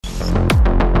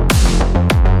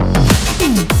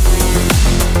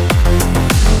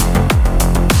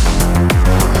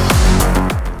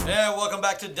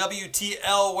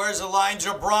WTL, where's the line?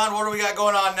 Jabron, what do we got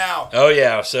going on now? Oh,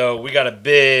 yeah. So we got a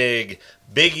Big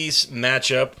East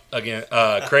matchup again.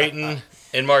 Creighton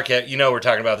and Marquette. You know we're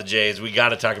talking about the Jays. We got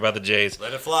to talk about the Jays.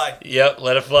 Let it fly. Yep,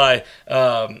 let it fly.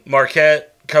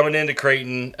 Marquette coming into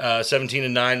Creighton,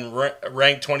 17-9,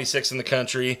 ranked 26th in the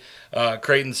country.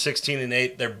 Creighton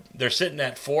 16-8. They're sitting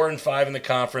at 4-5 in the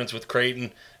conference with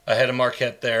Creighton ahead of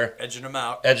Marquette there. Edging them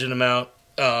out.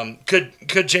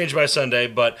 Could change by Sunday,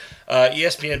 but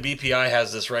ESPN BPI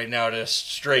has this right now at a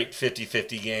straight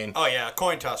 50-50 game. Oh, yeah,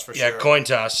 coin toss for sure. Yeah, coin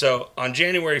toss. So on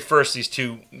January 1st, these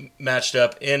two matched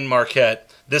up in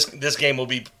Marquette. This game will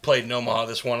be played in Omaha,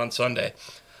 this one on Sunday.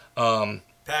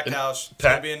 Packed house. It's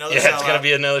going to be another sellout. It's going to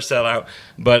be another sellout.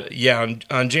 But, yeah,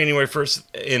 on January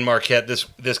 1st in Marquette,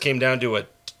 this came down to a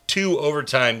 2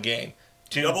 overtime game.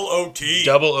 Double OT.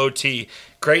 Double OT.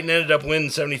 Creighton ended up winning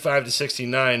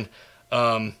 75-69.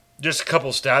 Just a couple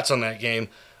stats on that game.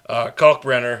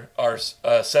 Kalkbrenner, our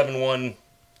 7-1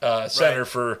 center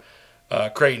for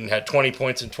Creighton, had 20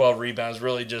 points and 12 rebounds.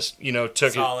 Really just,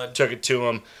 took it to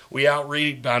him. We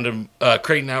out-rebounded him.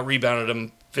 Creighton out-rebounded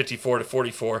him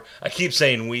 54-44. I keep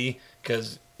saying we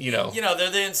because, they're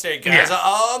the in-state guys. Yeah.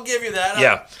 I'll give you that.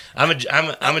 Yeah. I'm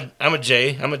a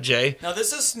J. Now,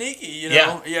 this is sneaky,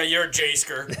 Yeah. Yeah, you're a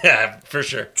J-sker. Yeah, for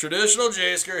sure. Traditional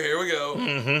J-sker. Here we go.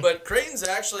 Mm-hmm. But Creighton's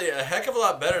actually a heck of a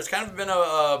lot better. It's kind of been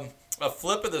a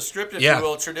flip of the script, if you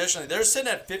will, traditionally. They're sitting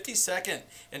at 52nd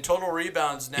in total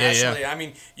rebounds nationally. Yeah. I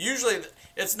mean, usually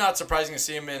it's not surprising to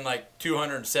see them in like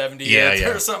 270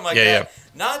 or something like that. Yeah.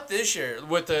 Not this year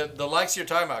with the likes you're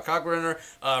talking about. Kalkbrenner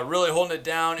really holding it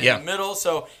down in the middle.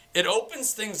 So it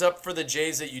opens things up for the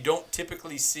Jays that you don't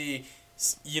typically see,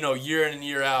 year in and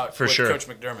year out with Coach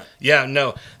McDermott. Yeah,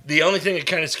 no. The only thing that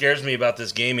kind of scares me about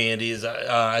this game, Andy, is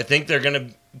I think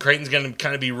Creighton's going to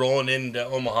kind of be rolling into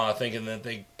Omaha thinking that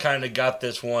they kind of got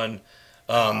this one.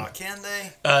 Can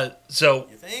they? So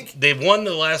you think? They've won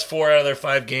the last 4 out of their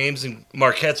 5 games, and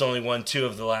Marquette's only won 2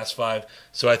 of the last 5.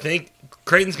 So I think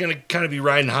Creighton's going to kind of be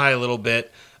riding high a little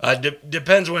bit.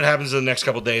 Depends what happens in the next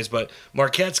couple of days, but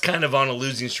Marquette's kind of on a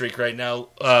losing streak right now,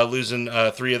 losing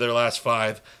 3 of their last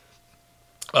 5.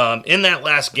 In that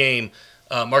last game,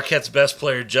 Marquette's best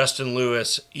player, Justin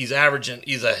Lewis, he's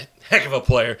a heck of a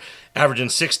player, averaging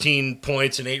 16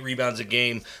 points and 8 rebounds a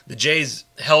game. The Jays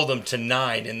held him to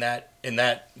 9 in that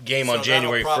game on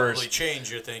January 1st. So that'll probably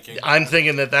change, you're thinking. I'm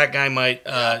thinking that guy might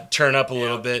turn up a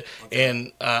little bit,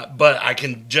 and but I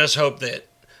can just hope that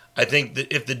I think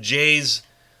that if the Jays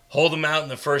hold them out in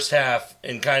the first half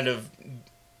and kind of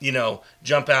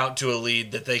jump out to a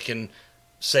lead, that they can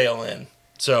sail in.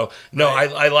 So, no,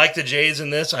 I like the Jays in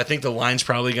this. I think the line's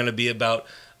probably going to be about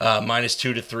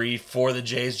 -2 to 3 for the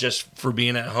Jays just for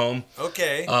being at home.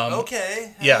 Okay.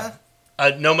 Yeah.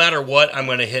 No matter what, I'm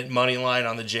going to hit money line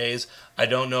on the Jays. I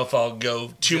don't know if I'll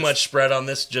go too much spread on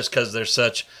this just because they're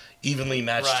such evenly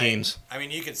matched teams. I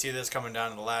mean, you can see this coming down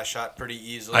to the last shot pretty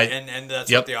easily, and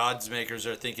that's what the odds makers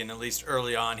are thinking, at least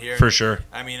early on here. For sure.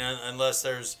 I mean, unless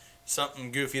there's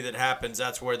something goofy that happens,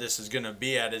 that's where this is going to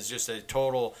be at. Is just a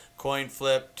total coin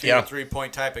flip, 2 to 3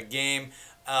 point type of game.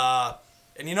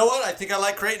 And you know what? I think I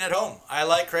like Creighton at home. I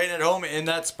like Creighton at home in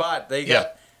that spot. They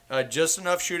got just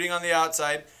enough shooting on the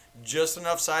outside, just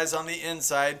enough size on the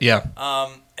inside. Yeah.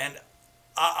 And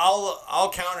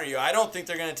I'll counter you. I don't think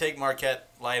they're going to take Marquette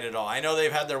light at all. I know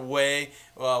they've had their way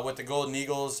with the Golden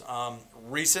Eagles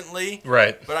recently.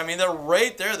 Right. But, I mean, they're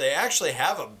right there. They actually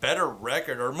have a better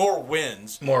record or more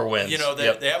wins. They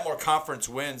have more conference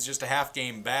wins, just a half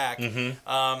game back.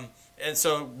 Mm-hmm. And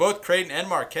so both Creighton and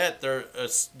Marquette, they're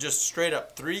just straight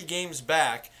up 3 games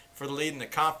back for the lead in the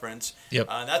conference. Yep.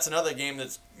 That's another game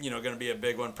that's going to be a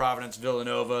big one. Providence,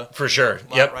 Villanova. For sure.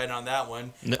 Right on that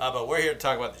one. But we're here to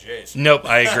talk about the Jays. Nope,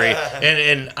 I agree.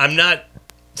 and I'm not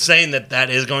saying that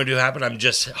is going to happen. I'm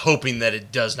just hoping that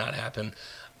it does not happen.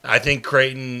 I think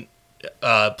Creighton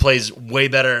plays way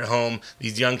better at home.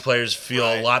 These young players feel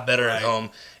a lot better at home.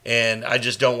 And I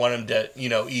just don't want them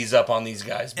to, ease up on these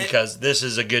guys because this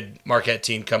is a good Marquette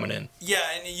team coming in. Yeah,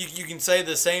 and you can say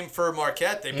the same for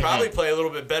Marquette. They probably play a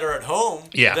little bit better at home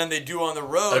than they do on the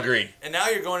road. Agreed. And now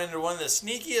you're going into one of the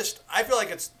sneakiest. I feel like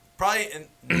it's probably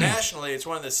nationally, it's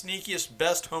one of the sneakiest,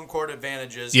 best home court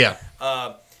advantages. Yeah.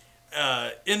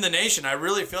 In the nation, I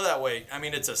really feel that way. I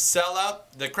mean, it's a sellout.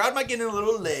 The crowd might get in a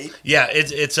little late. Yeah,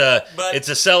 it's a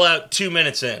sellout 2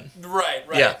 minutes in. Right.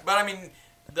 Yeah. But I mean,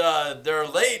 they're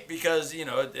late because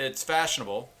it's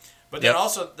fashionable, but then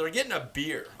also they're getting a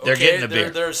beer. Okay? They're getting a beer.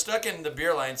 They're stuck in the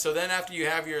beer line. So then after you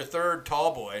have your third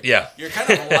tall boy, you're kind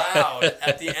of loud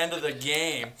at the end of the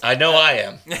game. I know I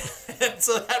am. And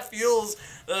so that fuels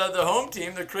the home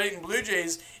team, the Creighton Blue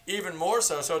Jays, even more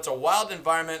so. So it's a wild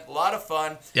environment, a lot of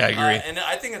fun. Yeah, I agree. And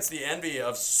I think it's the envy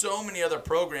of so many other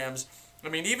programs. I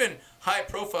mean, even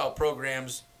high-profile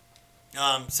programs,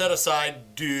 set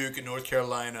aside Duke and North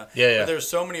Carolina. Yeah. But there's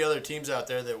so many other teams out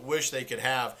there that wish they could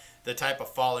have the type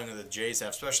of following that the Jays have,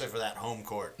 especially for that home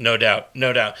court. No doubt.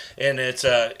 And it's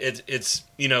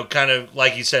kind of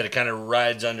like you said, it kind of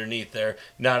rides underneath there.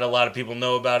 Not a lot of people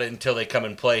know about it until they come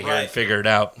and play here and figure it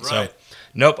out. Right. So,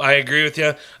 nope, I agree with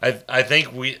you. I think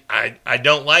I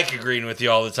don't like agreeing with you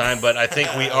all the time, but I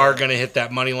think we are going to hit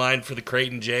that money line for the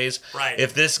Creighton Jays. Right.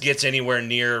 If this gets anywhere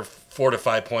near 4 to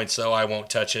 5 points, though, I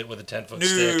won't touch it with a 10-foot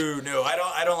stick. No,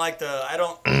 I don't like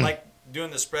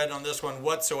doing the spread on this one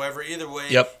whatsoever either way.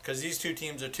 Yep. Because these two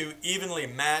teams are too evenly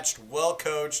matched, well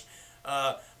coached.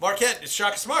 Marquette is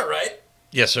shocking smart, right?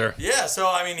 Yes, sir. Yeah, so,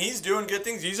 I mean, he's doing good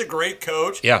things. He's a great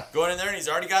coach. Yeah. Going in there, and he's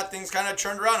already got things kind of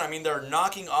turned around. I mean, they're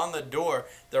knocking on the door.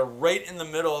 They're right in the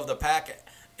middle of the pack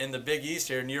in the Big East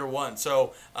here in year one.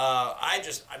 So,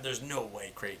 there's no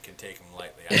way Creighton can take them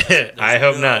lightly. I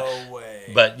hope not. No way.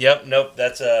 But, nope,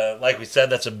 that's like we said,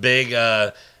 that's a big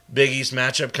Big East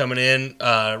matchup coming in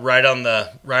right on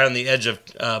the edge of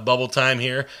bubble time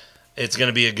here. It's going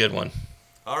to be a good one.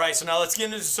 All right, so now let's get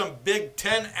into some Big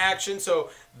Ten action. So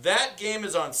that game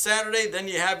is on Saturday. Then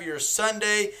you have your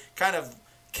Sunday kind of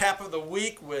cap of the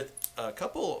week with a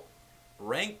couple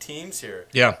ranked teams here.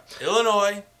 Yeah.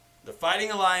 Illinois, the Fighting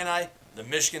Illini, the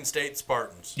Michigan State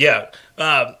Spartans. Yeah.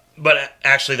 But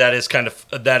actually, that is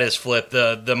flipped.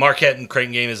 The Marquette and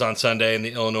Creighton game is on Sunday, and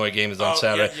the Illinois game is on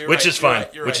Saturday, which is fine.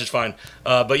 Which is fine.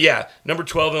 But yeah, number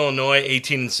 12 Illinois,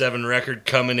 18-7 record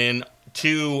coming in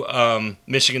to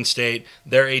Michigan State.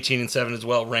 They're 18-7 as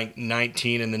well, ranked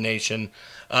 19 in the nation.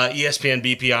 ESPN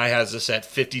BPI has us at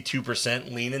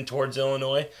 52% leaning towards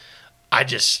Illinois.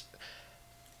 That's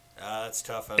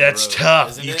tough. That's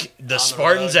tough. The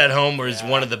Spartans at home is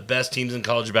one of the best teams in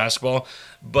college basketball.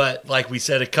 But like we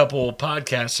said a couple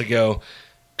podcasts ago,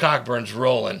 Cockburn's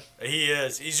rolling. He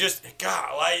is. He's just, God,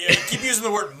 I keep using the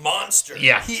word monster.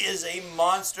 Yeah. He is a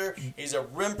monster. He's a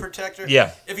rim protector.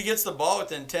 Yeah. If he gets the ball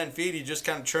within 10 feet, he just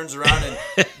kind of turns around and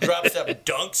drop step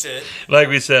dunks it. Like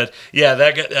we said. Yeah,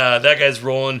 that guy's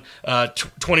rolling.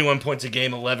 21 points a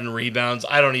game, 11 rebounds.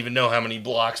 I don't even know how many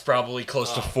blocks, probably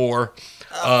close to 4.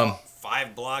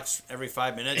 5 blocks every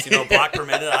 5 minutes, block per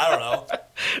minute. I don't know.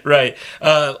 Right.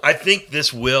 I think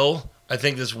this will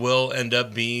end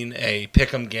up being a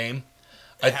pick'em game.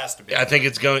 It has to be. I think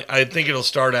it'll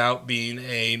start out being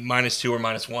a -2 or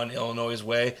 -1 Illinois'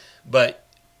 way, but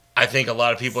I think a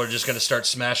lot of people are just going to start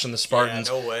smashing the Spartans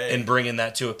and bringing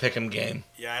that to a pick'em game.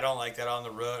 Yeah, I don't like that on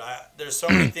the road. There's so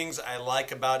many things I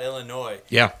like about Illinois.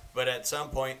 Yeah. But at some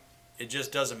point, it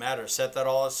just doesn't matter. Set that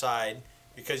all aside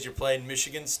because you're playing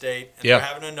Michigan State and they're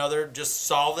having another just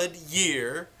solid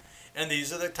year. And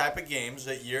these are the type of games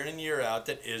that year in and year out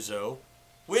that Izzo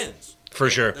wins. For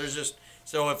sure.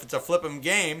 So if it's a flip 'em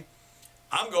game,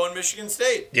 I'm going Michigan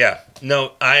State. Yeah.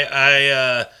 No,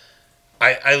 I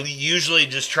usually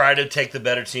just try to take the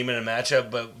better team in a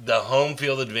matchup, but the home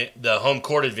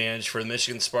court advantage for the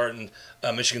Michigan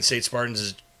State Spartans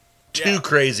is too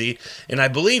crazy. And I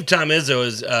believe Tom Izzo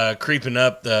is creeping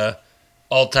up the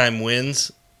all-time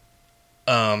wins.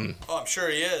 I'm sure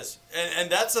he is, and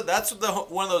that's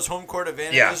one of those home court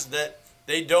advantages that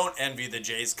they don't envy the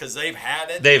Jays because they've had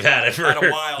it. They've had it for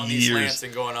a while. years. East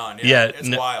Lansing going on. It's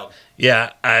wild. Yeah,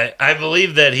 I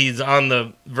believe that he's on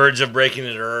the verge of breaking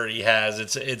it, or already has.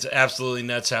 It's absolutely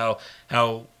nuts how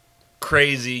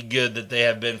crazy good that they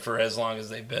have been for as long as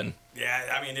they've been.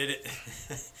 Yeah, I mean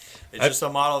it's just a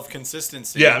model of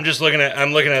consistency. Yeah, I'm looking at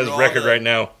his record right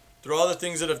now. Through all the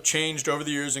things that have changed over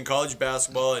the years in college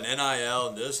basketball and NIL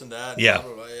and this and that. Yeah.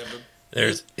 Blah, blah, blah,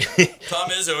 There's Tom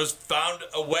Izzo has found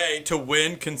a way to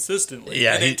win consistently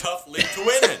in a tough league to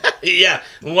win in. Yeah,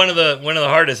 one of the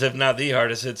hardest, if not the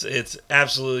hardest. It's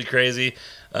absolutely crazy.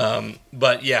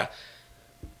 But yeah,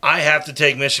 I have to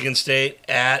take Michigan State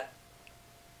at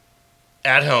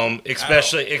home,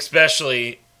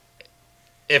 especially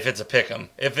if it's a pick'em.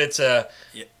 If it's they're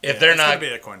not, gonna be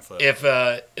a coin flip. If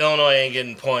Illinois ain't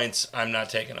getting points, I'm not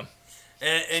taking them.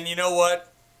 And you know what?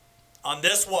 On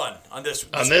this one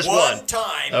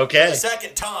time, okay, the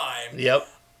second time, yep,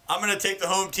 I'm going to take the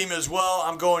home team as well.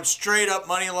 I'm going straight up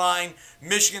money line.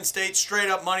 Michigan State straight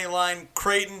up money line.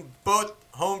 Creighton, both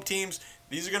home teams.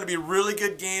 These are going to be really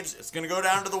good games. It's going to go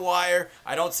down to the wire.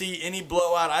 I don't see any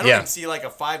blowout. I don't even see like a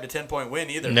 5 to 10 point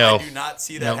win either. No. I do not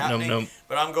see that happening. No.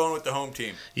 But I'm going with the home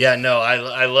team. Yeah, no,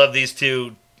 I love these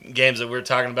two games that we're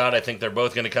talking about, I think they're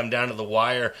both going to come down to the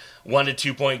wire. 1 to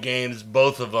 2 point games,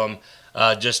 both of them.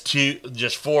 Just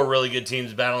four really good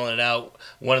teams battling it out.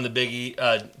 One in the Big East,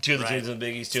 two of the teams in the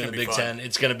Big East, two in the Big Ten.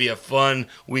 It's going to be a fun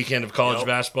weekend of college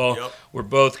basketball. Yep. We're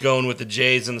both going with the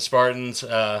Jays and the Spartans.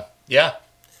 Yeah.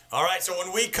 All right, so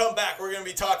when we come back, we're going to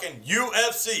be talking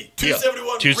UFC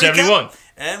 271. 271. Recap,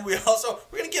 and we're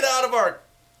going to get out of our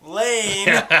lane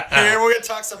here. We're going to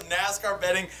talk some NASCAR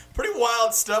betting. Pretty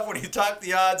wild stuff when you talk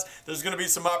the odds. There's going to be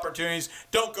some opportunities.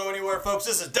 Don't go anywhere, folks.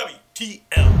 This is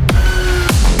WTL.